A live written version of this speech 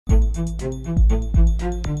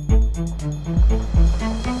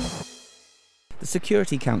The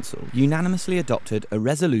Security Council unanimously adopted a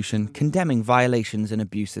resolution condemning violations and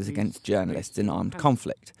abuses against journalists in armed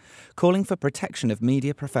conflict, calling for protection of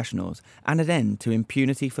media professionals and an end to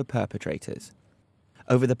impunity for perpetrators.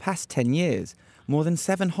 Over the past 10 years, more than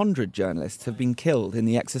 700 journalists have been killed in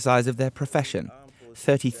the exercise of their profession,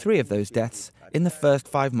 33 of those deaths in the first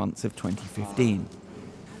 5 months of 2015.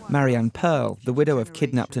 Marianne Pearl, the widow of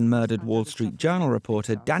kidnapped and murdered Wall Street Journal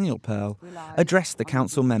reporter Daniel Pearl, addressed the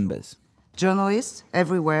council members. Journalists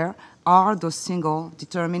everywhere are those single,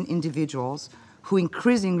 determined individuals who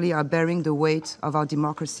increasingly are bearing the weight of our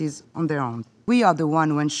democracies on their own. We are the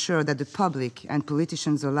ones who ensure that the public and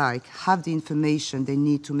politicians alike have the information they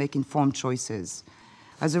need to make informed choices.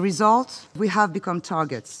 As a result, we have become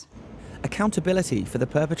targets. Accountability for the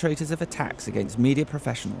perpetrators of attacks against media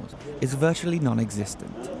professionals is virtually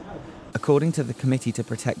non-existent. According to the Committee to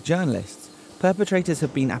Protect Journalists, perpetrators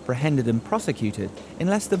have been apprehended and prosecuted in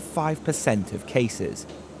less than 5% of cases.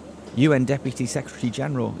 UN Deputy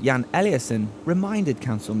Secretary-General Jan Eliasson reminded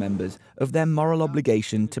council members of their moral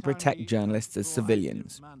obligation to protect journalists as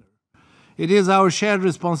civilians. It is our shared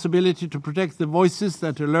responsibility to protect the voices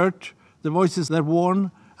that alert, the voices that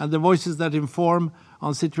warn, and the voices that inform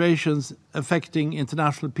on situations affecting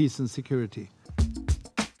international peace and security.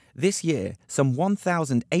 This year, some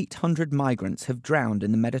 1,800 migrants have drowned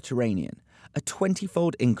in the Mediterranean, a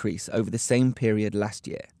 20-fold increase over the same period last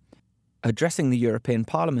year. Addressing the European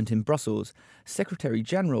Parliament in Brussels,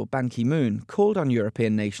 Secretary-General Ban Ki-moon called on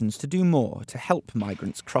European nations to do more to help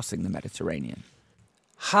migrants crossing the Mediterranean.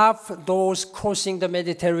 Half those crossing the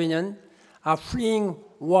Mediterranean are fleeing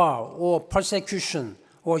war or persecution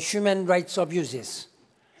or human rights abuses.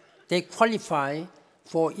 They qualify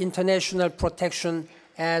for international protection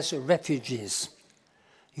as refugees.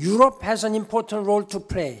 Europe has an important role to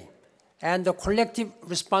play and the collective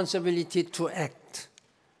responsibility to act.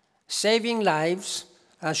 Saving lives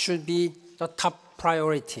should be the top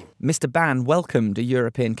priority. Mr. Ban welcomed a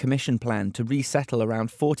European Commission plan to resettle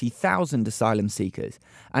around 40,000 asylum seekers,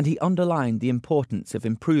 and he underlined the importance of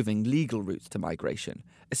improving legal routes to migration,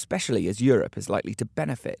 especially as Europe is likely to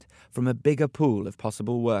benefit from a bigger pool of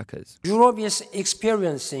possible workers. Europe is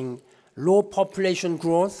experiencing low population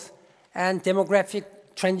growth and demographic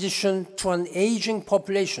transition to an aging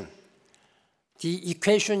population. The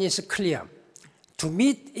equation is clear. To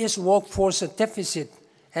meet its workforce deficit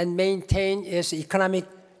and maintain its economic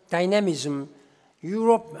dynamism,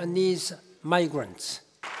 Europe needs migrants.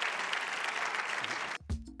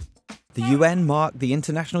 The UN marked the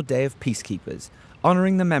International Day of Peacekeepers,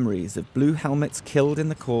 honouring the memories of blue helmets killed in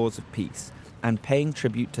the cause of peace and paying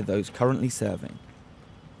tribute to those currently serving.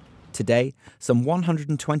 Today, some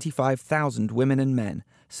 125,000 women and men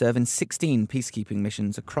serve in 16 peacekeeping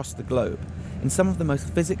missions across the globe in some of the most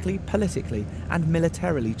physically, politically and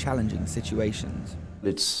militarily challenging situations.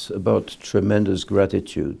 It's about tremendous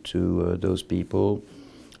gratitude to those people,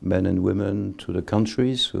 men and women, to the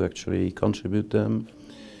countries who actually contribute them,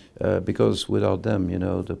 because without them,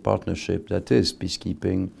 the partnership that is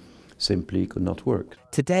peacekeeping simply could not work.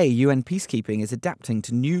 Today, UN peacekeeping is adapting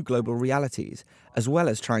to new global realities, as well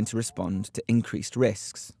as trying to respond to increased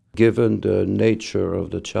risks. Given the nature of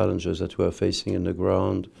the challenges that we are facing in the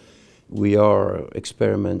ground, we are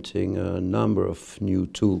experimenting a number of new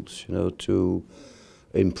tools, to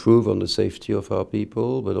improve on the safety of our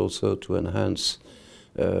people, but also to enhance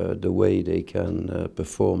the way they can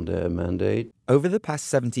perform their mandate. Over the past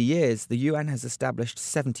 70 years, the UN has established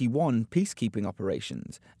 71 peacekeeping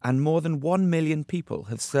operations, and more than 1 million people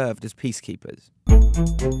have served as peacekeepers.